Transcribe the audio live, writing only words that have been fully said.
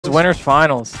winners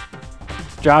finals.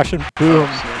 Josh and Boom.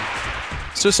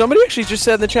 So somebody actually just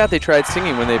said in the chat they tried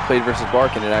singing when they played versus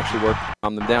Bark and it actually worked to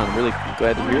calm them down. I'm really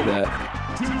glad to hear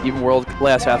that. Even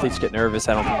world-class athletes get nervous.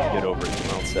 I don't think you get over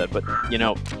it, well said. But, you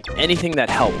know, anything that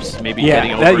helps, maybe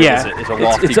getting over it is a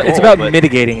lofty goal. It's about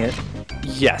mitigating it.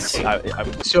 Yes.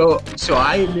 So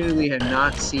I admittedly have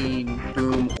not seen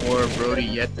Boom or Brody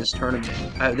yet this tournament.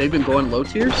 They've been going low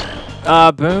tiers?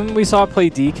 Boom, we saw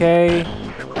play DK.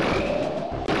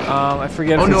 I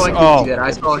forget. Oh, no, I can't see that.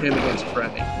 I saw him against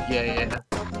Brody. Yeah.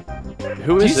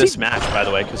 Who is this match, by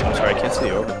the way? Because I'm sorry, I can't see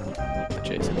the over.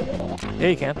 Jason. Yeah,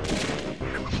 you can.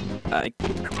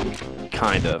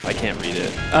 Kind of. I can't read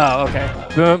it. Oh, okay.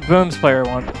 Boom's player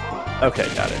 1. Okay,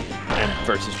 got it. And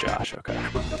versus Josh. Okay.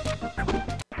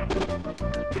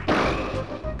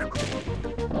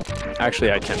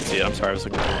 Actually, I can see it. I'm sorry, I was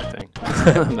looking at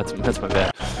the wrong thing. that's my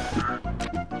bad.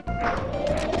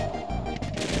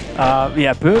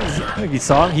 Yeah, Boom's, if you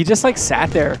saw him, he just like sat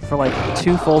there for like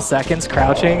 2 full seconds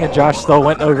crouching, and Josh still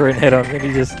went over and hit him, and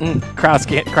he just crouch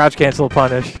cancel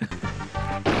punish.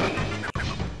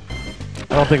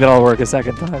 I don't think that'll work a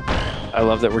second time. I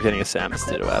love that we're getting a Samus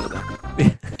Ditto out of them.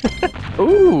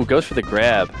 Ooh, goes for the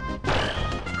grab.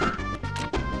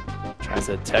 Tries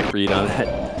a tech read on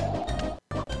that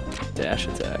dash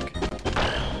attack.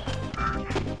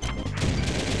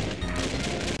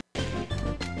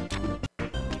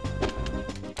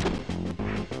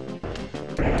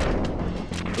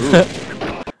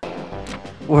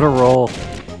 What a roll.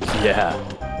 Yeah.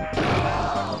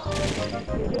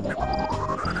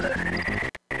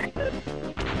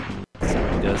 So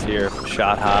he does here.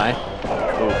 Shot high.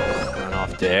 Oh, run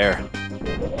off dare.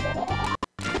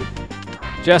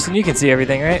 Justin, you can see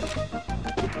everything, right?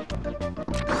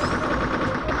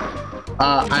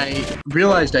 I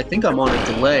realized I think I'm on a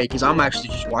delay because I'm actually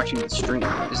just watching the stream.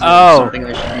 Is something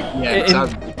I should be,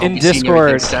 yeah, in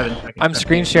Discord, I'm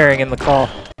screen sharing in the call.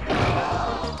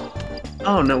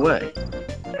 Oh, no way.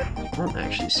 I don't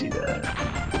actually see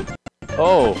that.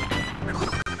 Oh.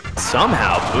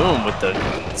 Somehow, Boom, with the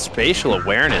spatial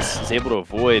awareness, is able to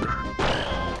avoid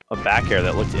a back air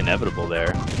that looked inevitable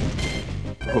there.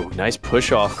 Oh, nice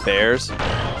push off fairs.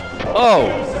 Oh!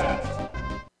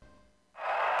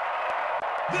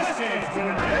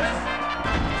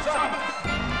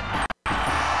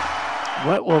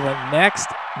 What will the next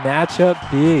matchup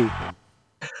be?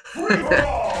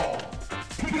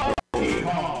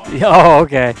 Oh,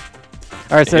 okay.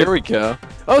 All right, so here we go.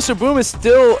 Oh, so Boom is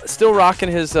still rocking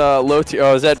his low tier.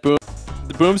 Oh, is that Boom?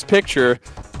 The Boom's picture.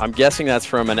 I'm guessing that's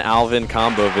from an Alvin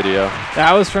combo video.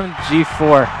 That was from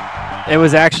G4. It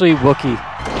was actually Wookie.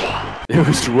 It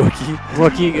was Wookie.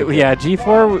 Wookie, yeah.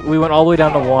 G4. We went all the way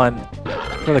down to 1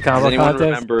 for the combo Does anyone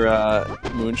contest. Remember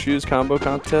Moonshoe's combo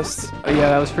contests? Oh, yeah,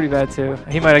 that was pretty bad too.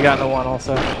 He might have gotten a 1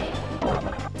 also.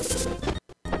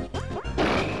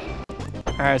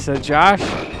 All right, so Josh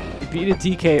beat a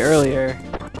DK earlier.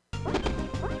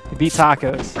 He beat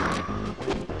Tacos.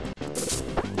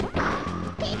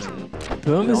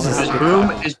 Boom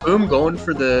is Boom going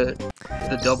for the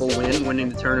double win, winning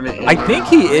the tournament? I think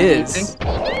he is.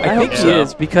 I think he so.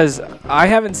 is because I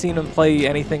haven't seen him play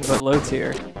anything but low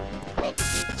tier.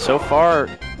 So far,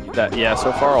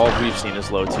 so far all we've seen is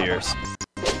low tiers.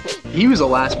 He was a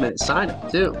last-minute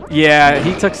sign-up too. Yeah,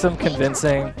 he took some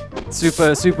convincing.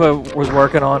 Supa was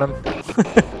working on him.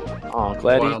 Oh,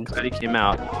 glad he came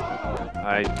out.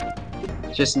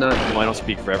 Just not. Well, I don't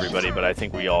speak for everybody, but I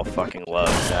think we all fucking love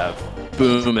to have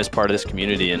Boom as part of this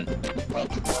community, and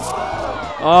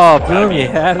oh, Boom, you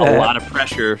had a lot of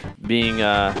pressure being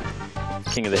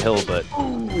king of the hill, but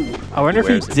I wonder if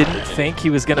he didn't think he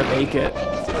was gonna make it.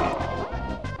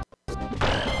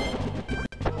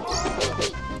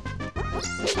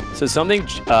 So something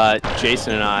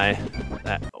Jason and I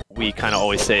we kind of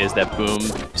always say is that Boom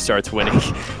starts winning.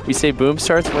 We say Boom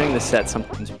starts winning the set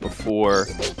sometimes before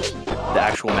the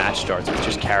actual match starts with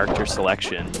just character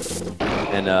selection.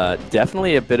 And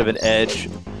definitely a bit of an edge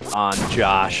on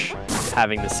Josh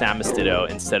having the Samus Ditto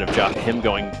instead of him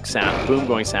going Boom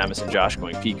going Samus and Josh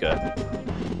going Pika.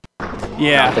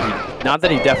 Yeah. Not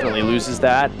that he definitely loses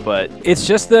that, but it's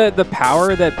just the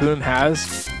power that Boom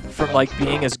has from like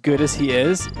being as good as he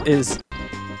is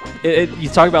you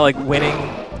talk about like winning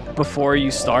before you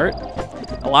start.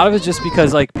 A lot of it's just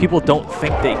because like people don't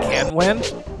think they can win.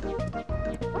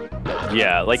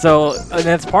 Yeah, like so, and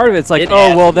that's part of it. It's like,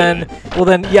 oh well then,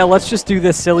 yeah, let's just do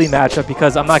this silly matchup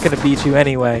because I'm not going to beat you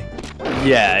anyway.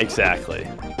 Yeah, exactly.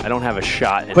 I don't have a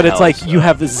shot in But it's hell, like so. you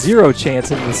have the 0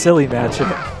 chance in the silly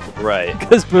matchup. Right.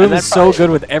 Because Boom is so good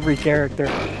with every character.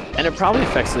 And it probably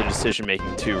affects their decision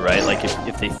making too, right? Like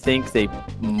if they think they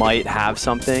might have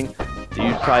something,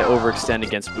 You'd probably overextend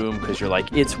against Boom because you're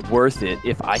like, it's worth it.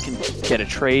 If I can get a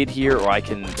trade here or I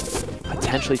can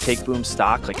potentially take Boom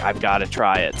stock, like I've got to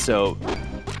try it. So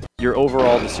your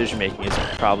overall decision making is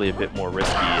probably a bit more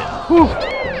risky and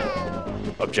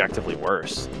objectively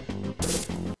worse.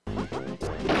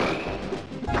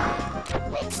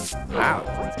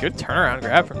 Wow, good turnaround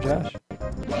grab from Josh.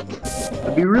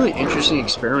 It'd be a really interesting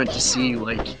experiment to see,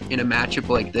 like, in a matchup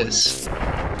like this,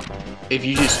 if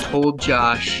you just told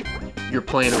Josh you're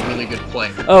playing a really good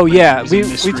player. Oh like, yeah, we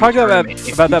mystery talked about tournament.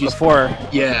 If that you just- before.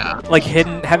 Yeah. Like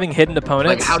having hidden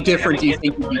opponents. Like, how different do you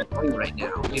think you'd be playing right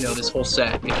now? You know, this whole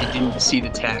set, if you didn't see the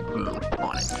tag Boom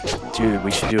on it. Dude,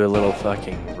 we should do a little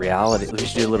fucking reality. We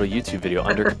should do a little YouTube video.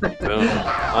 Boom.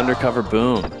 Undercover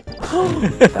Boom.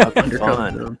 That would be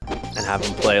fun. Boom. And have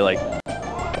him play like...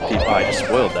 I just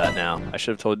spoiled that now. I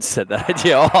should have said that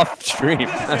idea off stream.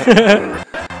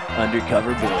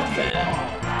 Undercover BoomFan.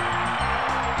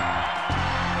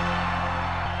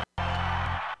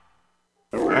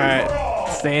 Alright,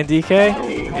 stay in DK.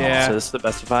 Yeah. So this is the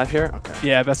best of 5 here? Okay.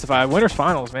 Yeah, best of 5. Winners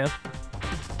finals, man.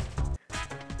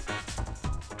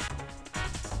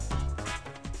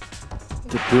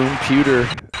 The Boomputer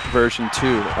version 2,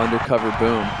 Undercover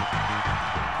Boom.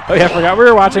 Oh yeah, I forgot we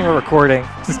were watching a recording.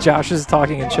 This is Josh is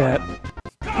talking in chat.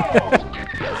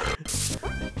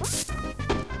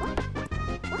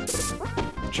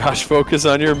 Josh, focus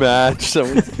on your match.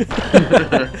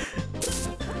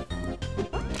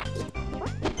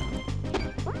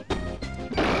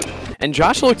 And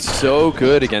Josh looked so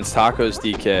good against Taco's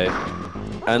DK.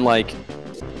 And like,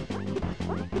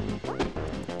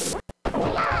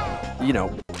 you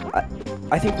know,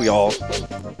 I think we all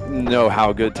know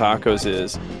how good Tacos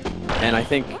is. And I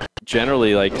think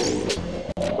generally, like,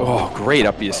 oh, great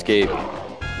up the escape.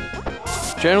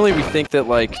 Generally, we think that,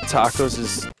 like,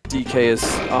 Tacos' DK is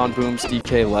on Boom's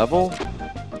DK level.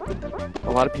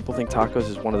 A lot of people think Tacos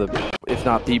is one of the, if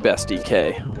not the best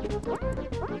DK.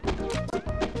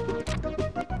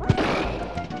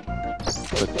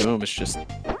 But Boom is just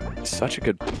such a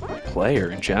good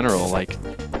player in general. Like,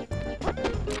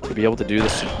 to be able to do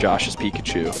this to Josh's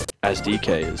Pikachu as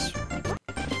DK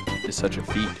is such a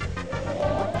feat.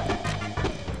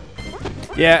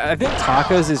 Yeah, I think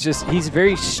Tacos is just, he's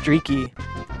very streaky.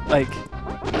 Like,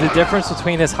 the difference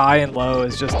between his high and low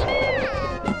is just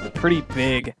pretty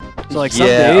big. So, like, some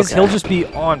days he'll just be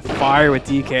on fire with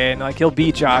DK, and, like, he'll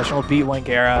beat Josh, and he'll beat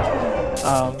Wangera.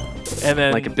 And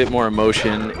then... Like, a bit more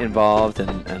emotion involved,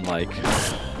 and like,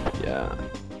 yeah,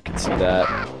 I can see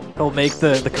that. He'll make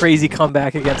the crazy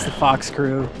comeback against the Fox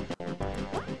crew.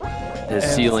 His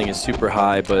ceiling is super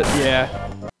high, but... Yeah.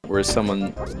 Whereas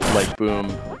someone like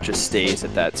Boom just stays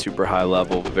at that super high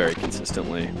level very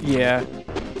consistently. Yeah.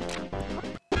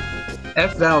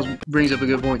 F-Valves brings up a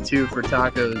good point too for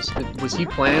Tacos. Was he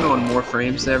playing on more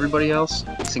frames than everybody else?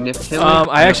 Significantly?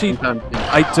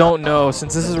 I don't know.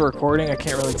 Since this is a recording, I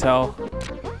can't really tell.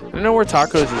 I don't know where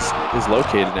Tacos is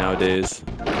located nowadays.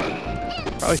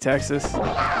 Probably Texas.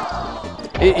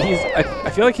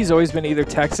 I feel like he's always been either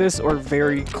Texas or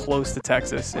very close to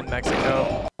Texas in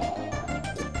Mexico.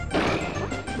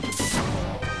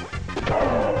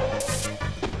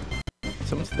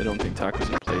 They don't think Tacos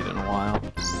has played in a while.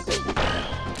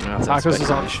 Tacos was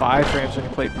on 5 frames when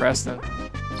he played Preston.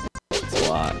 That's a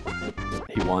lot.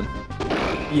 He won?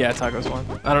 Yeah, Tacos won.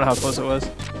 I don't know how close it was.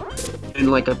 And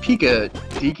like a Pika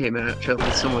DK matchup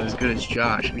with someone as good as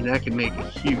Josh, I mean, that could make a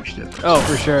huge difference. Oh,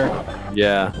 for sure.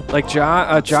 Yeah. Like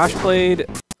Josh played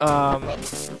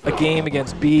a game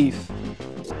against Beef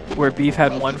where Beef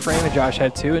had 1 frame and Josh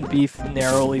had 2, and Beef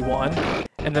narrowly won.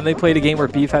 And then they played a game where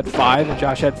Beef had 5 and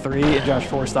Josh had 3, and Josh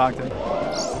 4-stocked him.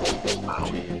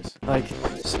 Jeez. Like,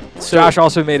 so Josh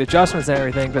also made adjustments and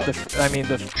everything, but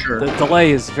the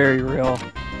delay is very real.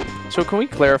 So can we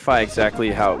clarify exactly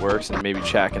how it works, and maybe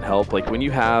chat can help? Like, when you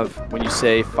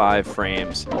say 5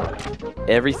 frames,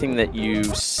 everything that you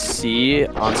see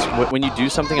on when you do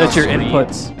something That's on your screen,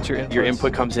 inputs. It's your inputs. Your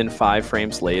input comes in 5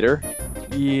 frames later.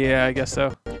 Yeah, I guess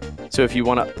so. So if you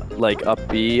want to like up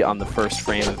B on the first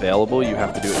frame available, you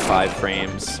have to do it 5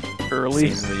 frames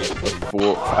early.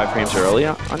 5 frames early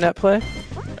on that play.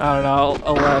 I don't know.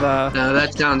 I'll let. No,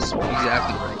 that sounds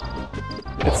exactly right.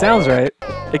 It sounds right.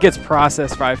 It gets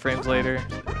processed 5 frames later.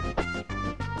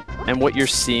 And what you're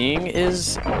seeing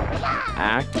is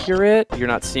accurate. You're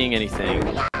not seeing anything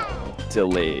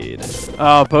delayed.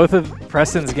 Oh, both of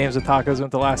Preston's games with Tacos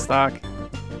went to last stock.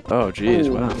 Oh, geez,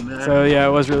 Ooh, wow. man. So yeah,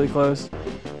 it was really close.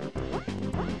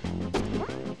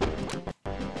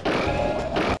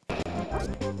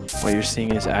 What you're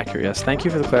seeing is accurate. Yes, thank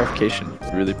you for the clarification.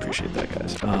 Really appreciate that,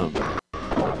 guys.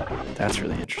 That's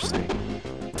really interesting.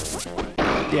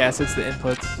 Yes, it's the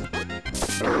inputs.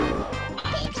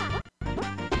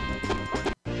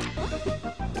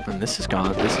 And this is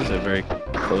gone. This is a very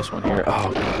close one here.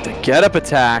 Oh, the get up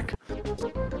attack.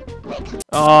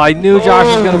 Oh, I knew Josh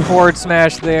was going to forward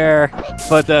smash there,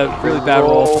 but the really bad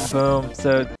roll from Boom.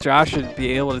 So Josh should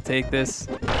be able to take this.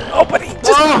 Oh, but he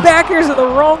just backers in the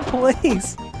wrong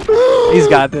place. He's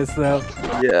got this, though.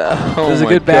 Yeah. There's a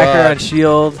good backer on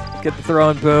shield. Get the throw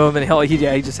and Boom, and he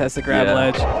just has to grab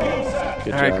ledge.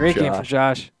 Good All right, job, great game from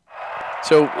Josh.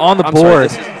 So on the I'm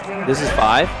board. Sorry, this is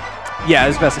 5? Yeah,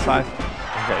 it's best of 5.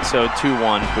 Okay, so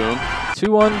 2-1, Boom.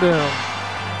 2-1, Boom.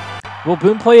 Will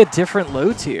Boom play a different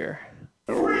low tier?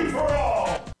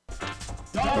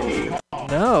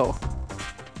 No.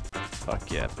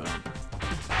 Fuck yeah, Boom.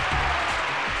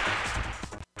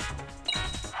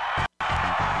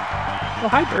 Oh,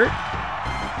 hi, Bert.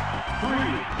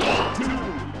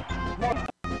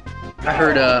 I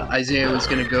heard Isaiah was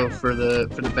gonna go for the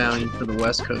bounty for the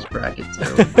West Coast bracket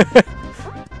too.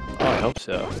 Oh, I hope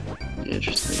so.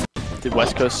 Interesting. Did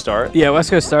West Coast start? Yeah, West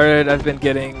Coast started. I've been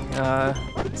getting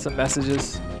some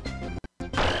messages.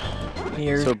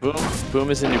 Here. So Boom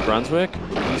is in New Brunswick,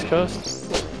 East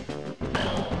Coast?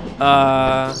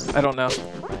 I don't know.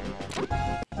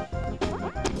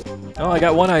 Oh, I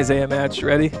got one Isaiah match.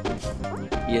 Ready?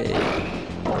 Yeah.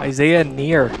 Isaiah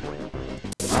near.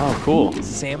 Oh, cool.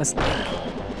 Samus.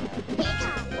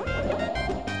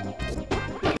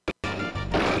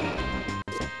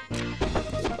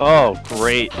 Oh,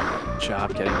 great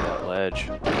job getting that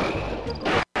ledge.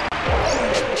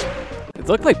 It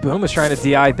looked like Boom was trying to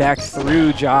DI back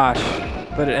through Josh,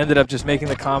 but it ended up just making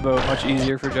the combo much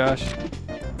easier for Josh.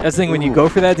 That's the thing, when you go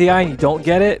for that DI and you don't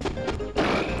get it,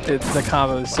 the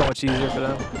combo is so much easier for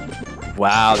them.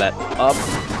 Wow, that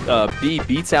up B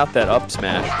beats out that up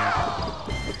smash.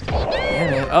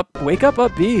 Yeah, man, wake up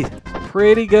B.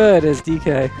 Pretty good as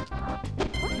DK.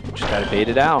 Just gotta bait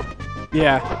it out.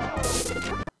 Yeah.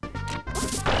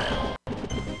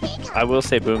 I will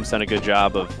say Boom's done a good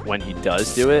job of when he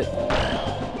does do it,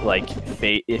 like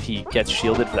if he gets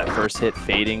shielded for that first hit,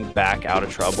 fading back out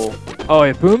of trouble. Oh,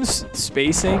 yeah, Boom's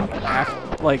spacing,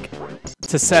 like,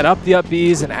 to set up the up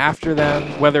Bs and after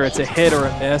them, whether it's a hit or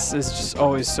a miss, is just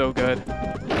always so good. Ooh,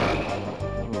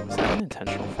 was that an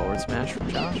intentional forward smash from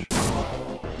Josh?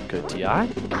 Good DI.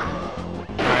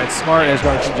 Alright, smart edge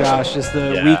guard from Josh, just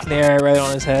the weak nair right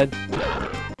on his head.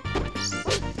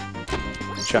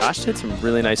 Josh did some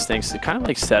really nice things to kind of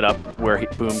like set up where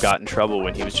Boom got in trouble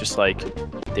when he was just like,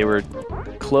 they were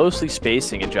closely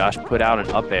spacing and Josh put out an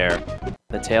up air.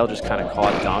 The tail just kind of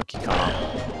caught Donkey Kong,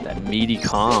 that meaty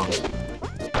Kong.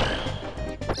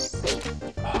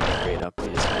 Oh, great up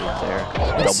these right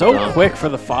there. It's so quick for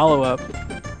the follow-up.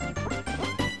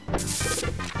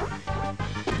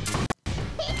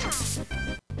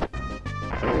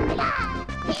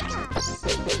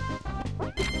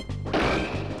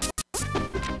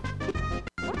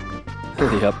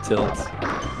 The up tilt.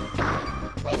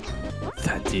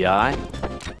 That DI.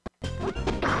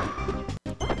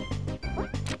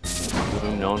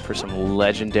 Boom known for some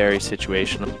legendary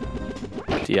situational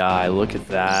DI. Look at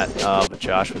that. Oh, but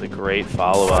Josh with a great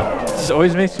follow-up. This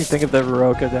always makes me think of the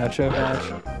Roka Dacho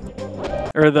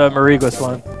match. Or the Mariguas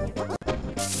one.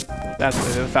 That's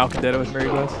the Falcon did it with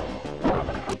Mariguas.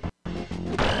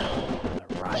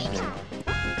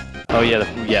 Oh yeah,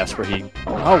 yes, where he.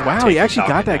 Oh wow, he actually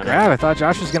got that grab. I thought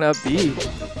Josh was gonna up B.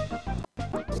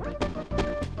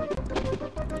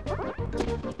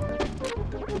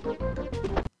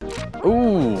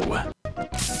 Ooh.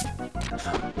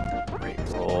 Great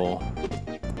roll.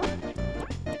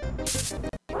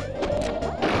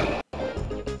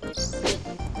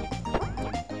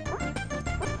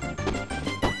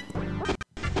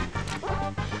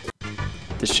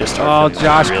 This just started. Oh,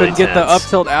 Josh really couldn't get the up tense.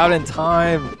 tilt out in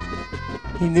time.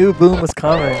 He knew Boom was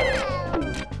coming.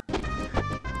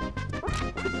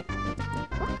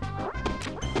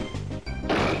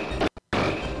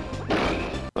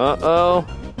 Uh-oh.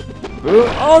 Boom.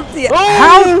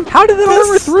 Oh, how did that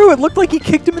armor through? It looked like he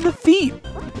kicked him in the feet.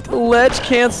 The ledge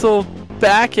cancel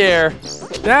back air.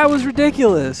 That was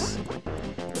ridiculous.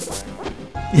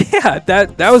 Yeah,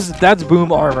 that's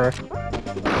Boom armor.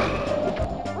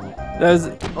 That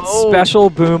was special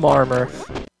Boom armor.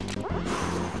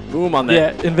 Boom on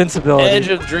the invincibility. edge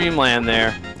of dreamland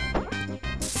there.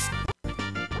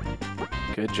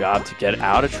 Good job to get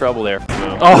out of trouble there for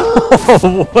Boom.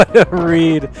 Oh, what a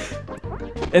read.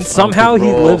 And somehow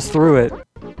he lives through it.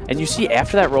 And you see,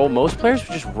 after that roll, most players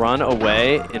would just run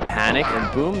away in panic,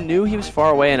 and Boom knew he was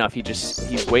far away enough. He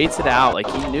waits it out.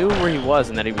 Like, he knew where he was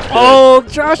and that he was good. Oh,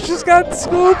 Josh just got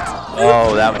scooped.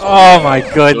 Oh, that was Oh, my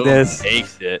goodness. Boom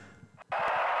takes it.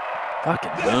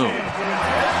 Fucking boom.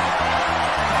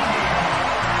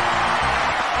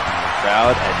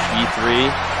 Crowd at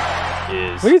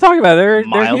G3 is What are you talking about? They're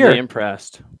mildly here.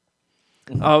 impressed.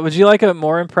 Would you like a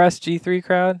more impressed G3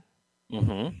 crowd?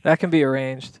 Mm-hmm. That can be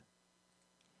arranged.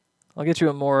 I'll get you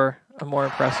a more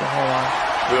impressive. Hold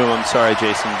on. Boom, I'm sorry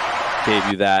Jason gave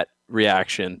you that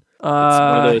reaction. It's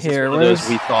one of those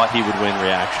we thought he would win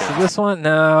reactions. So this one?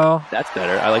 No. That's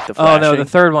better. I like the Oh, flashing. no, the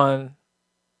third one.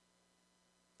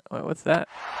 Wait, what's that?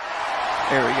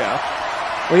 There we go.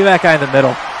 Look at that guy in the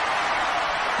middle.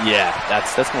 Yeah,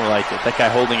 that's more like it. That guy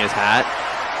holding his hat.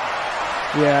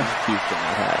 Yeah. He's cute in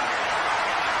that hat.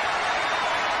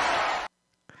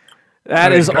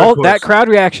 That crowd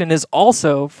reaction is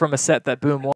also from a set that Boom won.